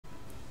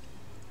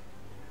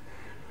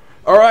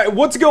Alright,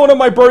 what's going on,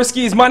 my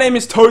broskiis? My name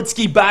is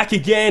Toadski, back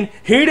again,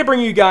 here to bring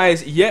you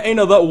guys yet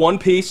another One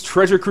Piece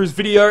Treasure Cruise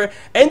video.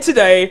 And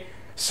today,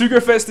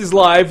 SUGO-FEST is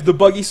live. The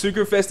Buggy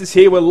SUGO-FEST is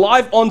here. We're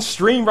live on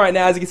stream right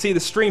now. As you can see,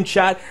 the stream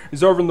chat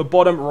is over in the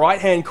bottom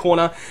right-hand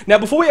corner. Now,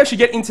 before we actually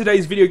get into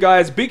today's video,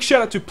 guys, big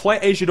shout out to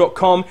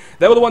PlayAsia.com.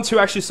 They were the ones who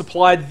actually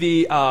supplied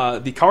the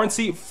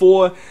currency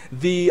for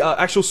the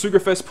actual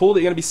SUGO-FEST pool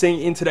that you're going to be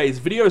seeing in today's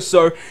video.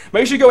 So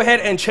make sure you go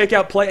ahead and check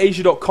out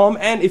PlayAsia.com.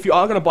 And if you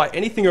are going to buy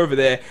anything over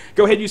there,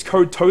 go ahead and use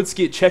code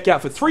Toadski at checkout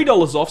for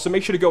 $3 off. So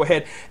make sure to go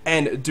ahead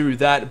and do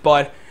that.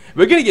 But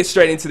we're going to get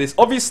straight into this.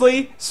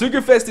 Obviously,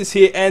 SUGO-FEST is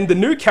here, and the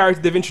new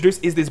character they've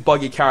introduced is this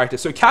Buggy character.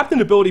 So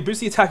Captain ability boosts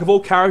the attack of all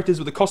characters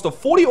with a cost of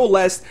 40 or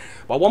less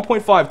by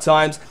 1.5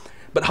 times,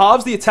 but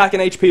halves the attack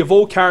and HP of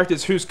all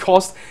characters whose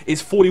cost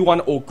is 41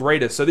 or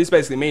greater. So this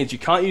basically means you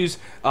can't use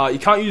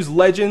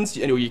legends,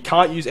 you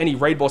can't use any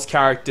raid boss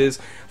characters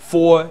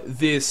for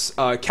this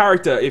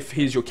character if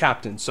he's your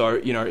captain. So,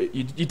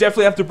 you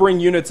definitely have to bring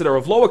units that are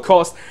of lower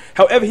cost.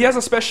 However, he has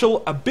a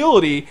special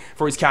ability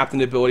for his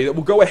captain ability that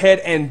will go ahead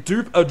and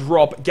dupe a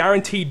drop,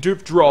 guaranteed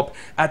dupe drop,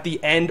 at the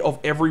end of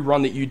every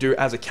run that you do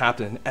as a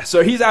captain.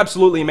 So he's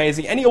absolutely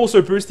amazing. And he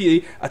also boosts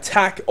the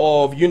attack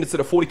of units that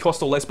are 40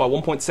 cost or less by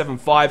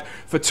 1.75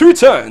 for 2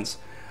 turns.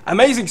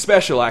 Amazing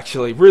special,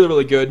 actually. Really,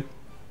 really good.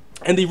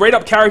 And the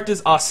raid-up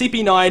characters are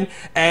CP9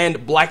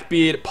 and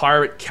Blackbeard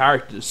pirate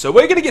characters. So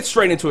we're going to get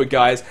straight into it,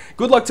 guys.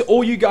 Good luck to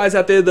all you guys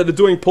out there that are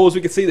doing pulls.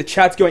 We can see the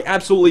chat's going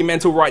absolutely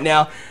mental right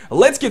now.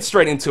 Let's get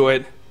straight into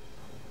it.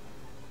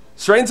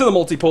 Straight into the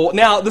multi-pull.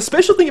 Now, the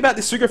special thing about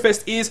this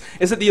SUGO-FEST is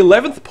that the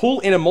 11th pull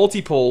in a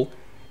multi-pull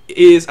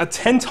is a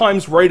 10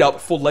 times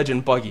raid-up for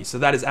Legend Buggy. So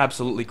that is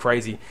absolutely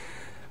crazy.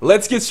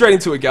 Let's get straight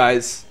into it,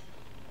 guys.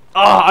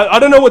 I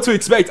don't know what to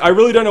expect. I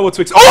really don't know what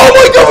to expect. Oh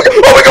my god!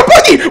 Oh, we got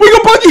Buggy! We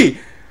got Buggy!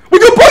 We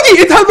got Buggy!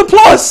 It had the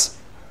plus!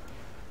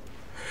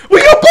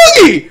 We got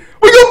Buggy!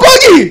 We got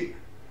Buggy!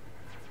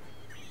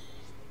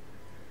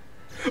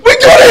 We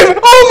got him!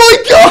 Oh my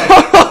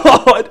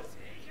god!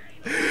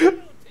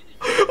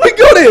 We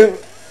got him!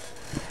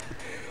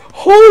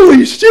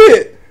 Holy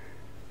shit!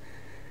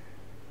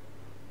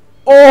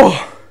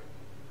 Oh!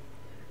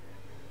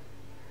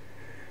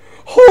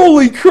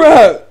 Holy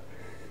crap!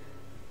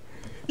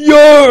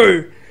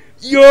 Yo!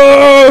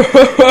 Yo!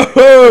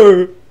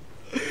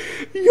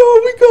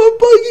 Yo, we got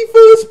Buggy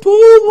first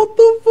pull! What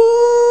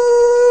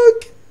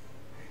the fuck?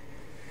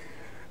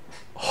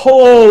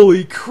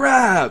 Holy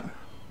crap!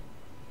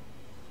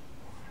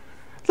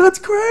 That's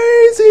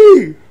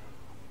crazy!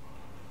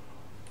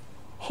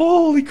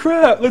 Holy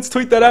crap! Let's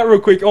tweet that out real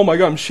quick. Oh my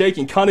god, I'm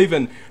shaking. Can't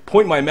even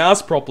point my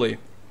mouse properly.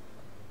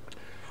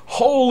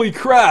 Holy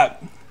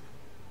crap!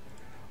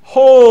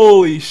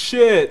 Holy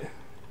shit!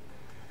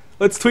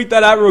 Let's tweet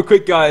that out real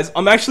quick, guys.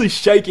 I'm actually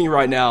shaking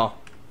right now.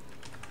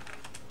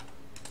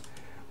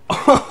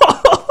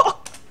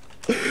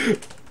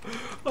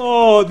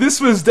 Oh,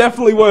 this was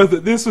definitely worth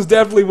it. This was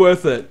definitely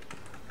worth it.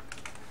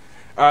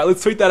 Alright,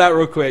 let's tweet that out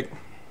real quick.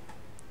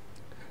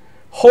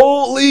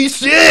 Holy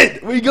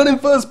shit! We got him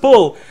first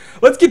pull.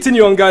 Let's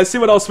continue on, guys. See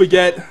what else we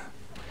get.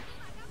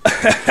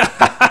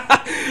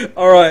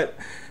 Alright.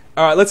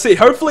 Alright, let's see.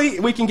 Hopefully,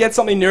 we can get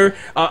something new.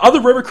 Other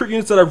rare recruit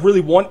units that I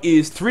really want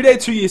is 3-day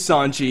 2-year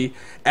Sanji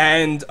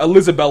and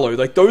Elizabello.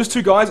 Like, those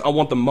two guys, I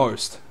want the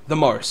most. The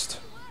most.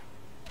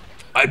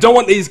 I don't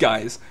want these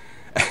guys.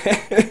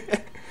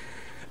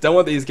 Don't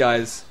want these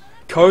guys.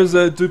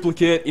 Koza,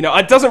 duplicate.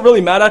 It doesn't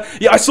really matter.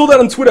 Yeah, I saw that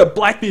on Twitter.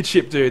 Blackbeard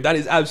ship, dude. That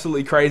is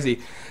absolutely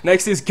crazy.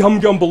 Next is Gum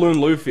Gum Balloon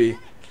Luffy.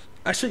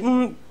 Actually,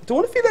 do I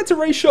want to feed that to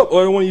Ray Shop,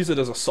 or do I want to use it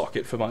as a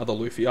socket for my other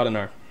Luffy? I don't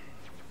know.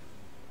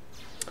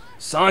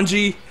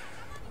 Sanji.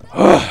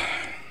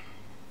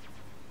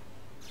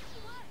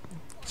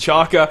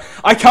 Chaka.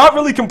 I can't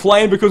really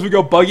complain because we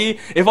got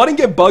Buggy. If I didn't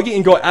get Buggy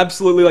and got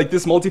absolutely like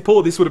this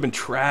multi-pull, this would have been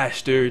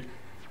trash, dude.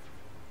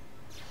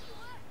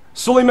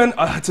 Suleiman.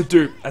 That's a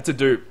dupe. That's a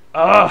dupe.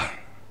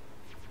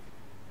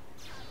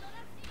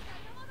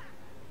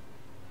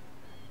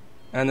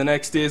 And the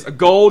next is a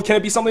gold. Can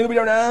it be something that we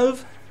don't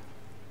have?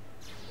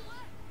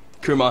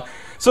 Kuma.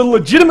 So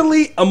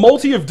legitimately a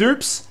multi of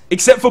dupes,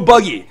 except for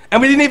Buggy.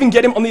 And we didn't even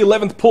get him on the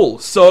 11th pull.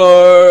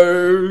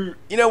 So,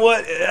 you know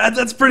what?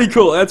 That's pretty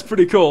cool. That's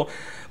pretty cool.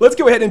 Let's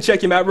go ahead and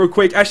check him out real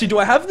quick. Actually, do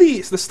I have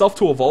the stuff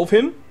to evolve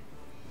him?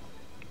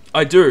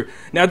 I do.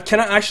 Now,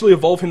 can I actually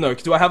evolve him, though?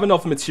 Do I have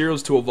enough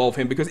materials to evolve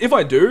him? Because if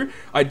I do,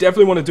 I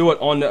definitely want to do it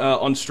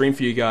on stream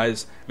for you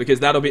guys, because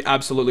that'll be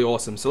absolutely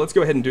awesome. So let's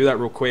go ahead and do that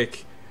real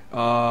quick.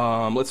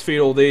 Let's feed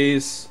all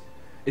these.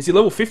 Is he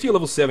level 50 or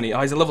level 70? Oh,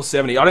 he's at level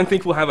 70. I don't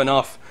think we'll have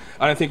enough.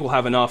 I don't think we'll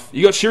have enough.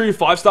 You got Shiryu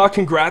 5-star.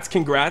 Congrats,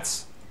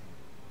 congrats.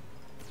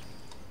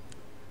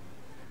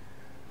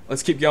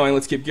 Let's keep going,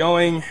 let's keep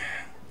going.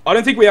 I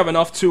don't think we have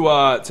enough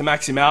to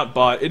max him out,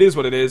 but it is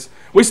what it is.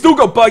 We still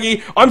got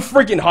Buggy. I'm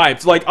freaking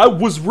hyped. Like, I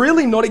was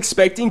really not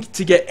expecting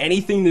to get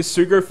anything this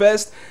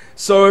SUGO-FEST.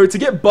 So, to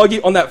get Buggy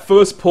on that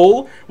first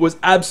pull was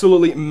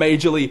absolutely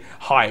majorly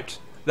hyped.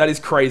 That is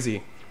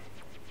crazy.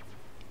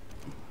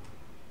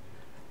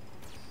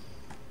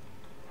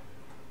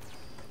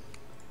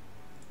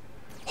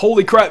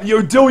 Holy crap.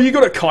 Yo, Dill, you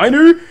got a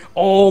Kainu?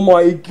 Oh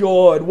my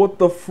god, what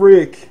the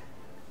frick?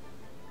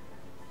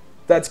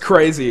 That's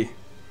crazy.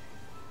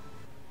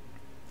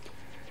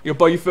 You got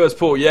Buggy first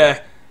pull,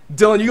 yeah.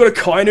 Dylan, you got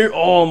a Kainu?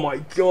 Oh my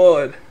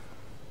god.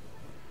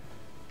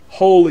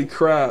 Holy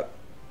crap.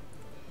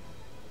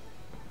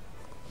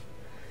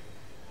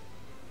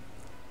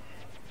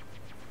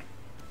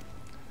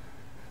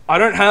 I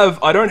don't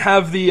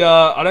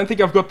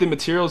think I've got the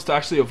materials to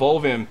actually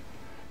evolve him.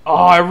 Oh,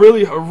 I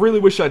really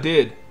wish I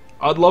did.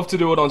 I'd love to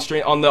do it on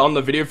stream, on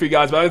the video for you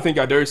guys, but I don't think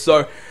I do.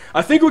 So,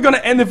 I think we're going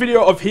to end the video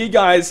off here,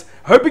 guys.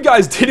 Hope you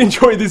guys did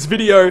enjoy this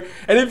video.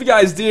 And if you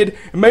guys did,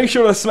 make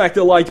sure to smack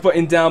the like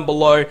button down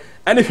below.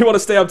 And if you want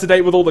to stay up to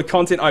date with all the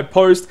content I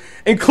post,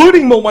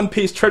 including more One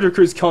Piece Treasure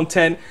Cruise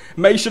content,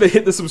 make sure to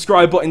hit the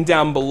subscribe button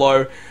down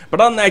below. But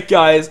other than that,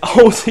 guys,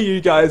 I'll see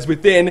you guys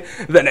within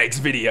the next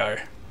video.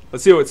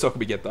 Let's see what soccer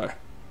we get, though.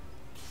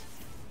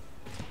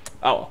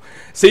 Oh, well.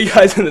 See you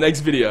guys in the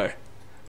next video.